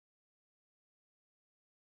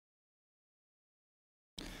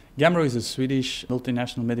Gambro is a Swedish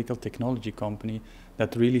multinational medical technology company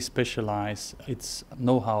that really specializes its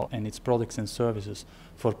know-how and its products and services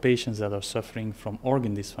for patients that are suffering from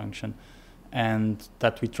organ dysfunction and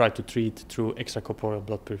that we try to treat through extracorporeal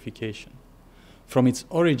blood purification. From its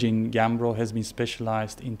origin, Gambro has been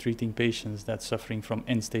specialized in treating patients that are suffering from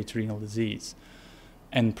end-stage renal disease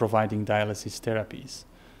and providing dialysis therapies.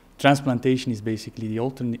 Transplantation is basically the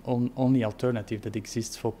only alternative that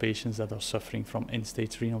exists for patients that are suffering from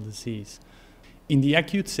end-stage renal disease. In the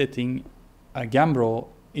acute setting, Gambro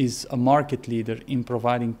is a market leader in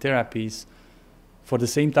providing therapies for the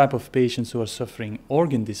same type of patients who are suffering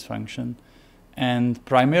organ dysfunction, and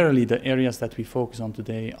primarily the areas that we focus on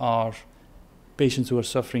today are patients who are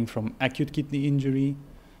suffering from acute kidney injury,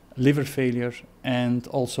 liver failure, and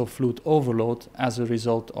also fluid overload as a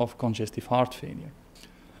result of congestive heart failure.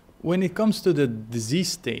 When it comes to the disease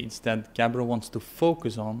states that Gambro wants to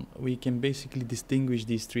focus on, we can basically distinguish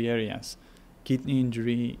these three areas: kidney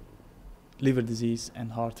injury, liver disease,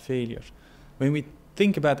 and heart failure. When we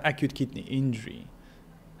think about acute kidney injury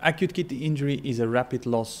is a rapid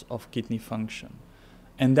loss of kidney function,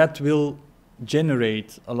 and that will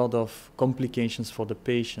generate a lot of complications for the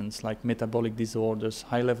patients, like metabolic disorders,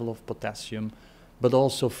 high level of potassium, but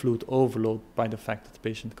also fluid overload by the fact that the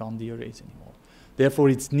patient can't diurese anymore. Therefore,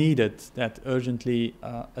 it's needed that urgently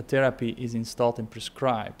a therapy is installed and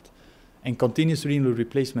prescribed. And continuous renal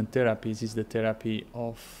replacement therapies is the therapy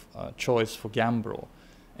of choice for Gambro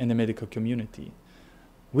and the medical community.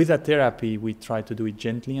 With that therapy, we try to do it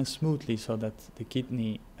gently and smoothly so that the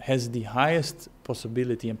kidney has the highest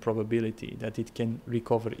possibility and probability that it can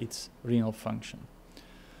recover its renal function.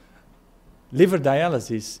 Liver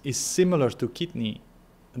dialysis is similar to kidney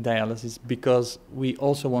dialysis because we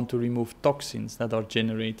also want to remove toxins that are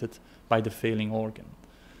generated by the failing organ.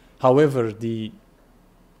 However, the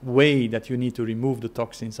way that you need to remove the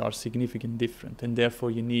toxins are significantly different, and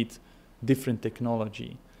therefore you need different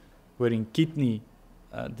technology. Where in kidney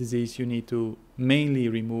disease you need to mainly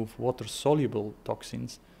remove water-soluble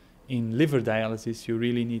toxins, in liver dialysis you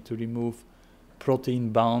really need to remove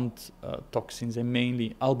protein-bound toxins and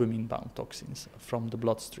mainly albumin-bound toxins from the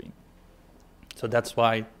bloodstream. So that's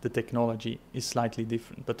why the technology is slightly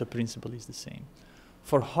different, but the principle is the same.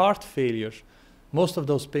 For heart failure, most of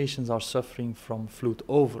those patients are suffering from fluid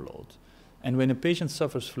overload. And when a patient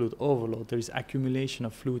suffers fluid overload, there is accumulation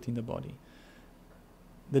of fluid in the body.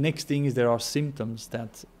 The next thing is there are symptoms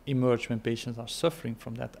that emerge when patients are suffering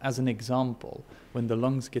from that. As an example, when the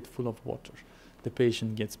lungs get full of water, the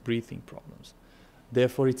patient gets breathing problems.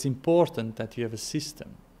 Therefore, it's important that you have a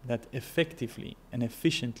system that effectively and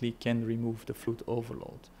efficiently can remove the fluid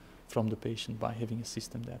overload from the patient by having a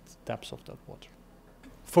system that taps off that water.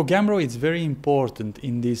 For Gambro, it's very important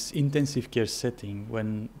in this intensive care setting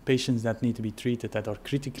when patients that need to be treated that are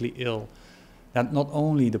critically ill, that not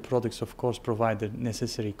only the products, of course, provide the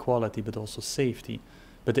necessary quality but also safety,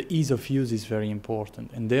 but the ease of use is very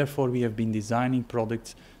important. And therefore, we have been designing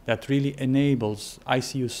products that really enables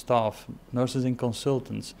ICU staff, nurses and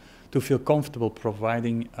consultants to feel comfortable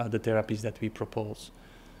providing the therapies that we propose.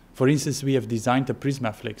 For instance, we have designed a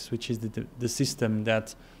Prismaflex, which is the system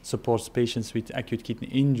that supports patients with acute kidney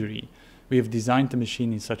injury. We have designed the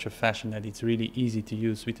machine in such a fashion that it's really easy to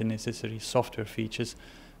use with the necessary software features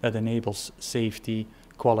that enables safety,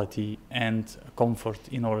 quality, and comfort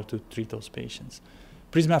in order to treat those patients.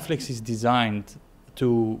 Prismaflex is designed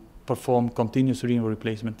to perform continuous renal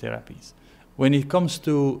replacement therapies. When it comes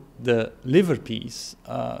to the liver piece,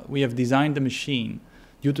 we have designed the machine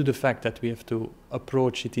due to the fact that we have to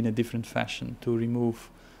approach it in a different fashion to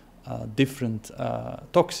remove different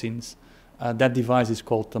toxins. That device is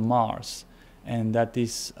called the MARS, and that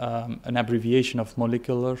is an abbreviation of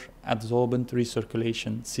Molecular Adsorbent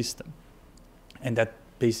Recirculation System. And that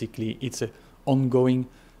basically it's an ongoing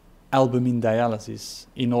albumin dialysis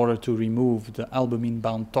in order to remove the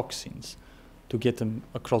albumin-bound toxins, to get them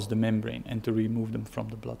across the membrane and to remove them from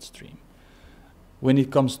the bloodstream. When it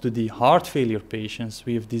comes to the heart failure patients,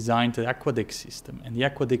 we have designed the Aquadex system. And the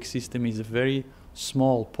Aquadex system is a very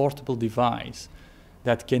small portable device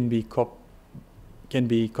that can be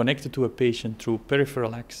connected to a patient through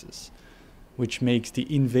peripheral access, which makes the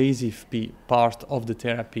invasive part of the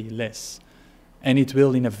therapy less. And it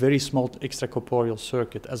will, in a very small extracorporeal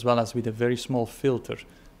circuit, as well as with a very small filter,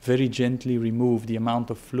 very gently remove the amount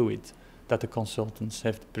of fluid that the consultants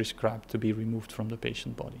have prescribed to be removed from the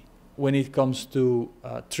patient body. When it comes to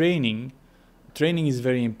training is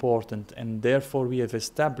very important, and therefore we have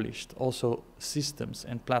established also systems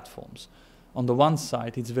and platforms. On the one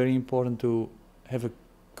side, it's very important to have a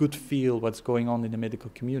good feel what's going on in the medical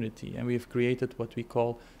community, and we have created what we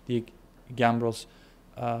call the Gambro's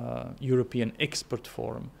European Expert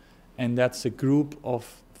Forum, and that's a group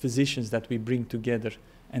of physicians that we bring together,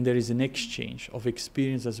 and there is an exchange of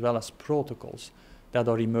experience as well as protocols that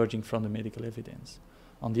are emerging from the medical evidence.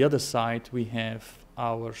 On the other side, we have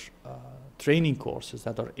our training courses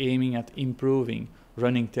that are aiming at improving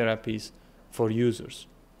running therapies for users.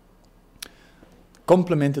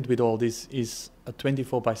 Complemented with all this is a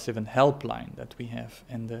 24/7 helpline that we have,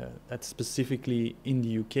 and that's specifically in the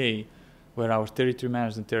UK, where our territory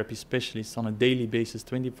managers and therapy specialists on a daily basis,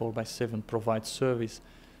 24/7, provide service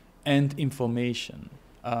and information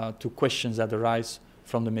to questions that arise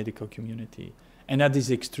from the medical community. And that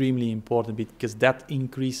is extremely important because that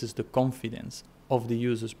increases the confidence of the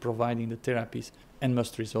users providing the therapies and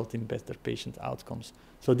must result in better patient outcomes.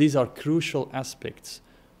 So these are crucial aspects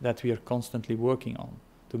that we are constantly working on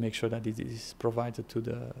to make sure that it is provided to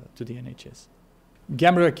the NHS.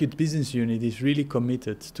 Gambro Acute Business Unit is really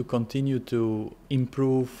committed to continue to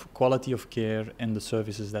improve quality of care and the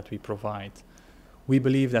services that we provide. We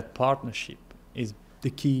believe that partnership is the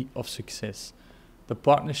key of success. The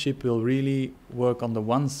partnership will really work on the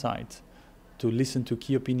one side to listen to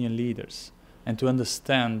key opinion leaders and to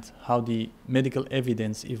understand how the medical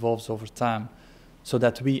evidence evolves over time, so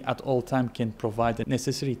that we at all time can provide the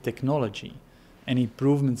necessary technology and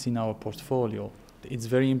improvements in our portfolio. It's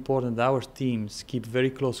very important that our teams keep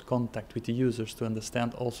very close contact with the users to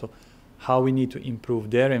understand also how we need to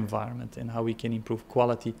improve their environment and how we can improve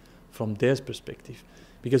quality from their perspective.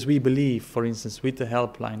 Because we believe, for instance, with the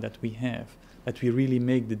helpline that we have, that we really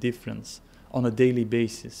make the difference on a daily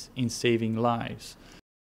basis in saving lives.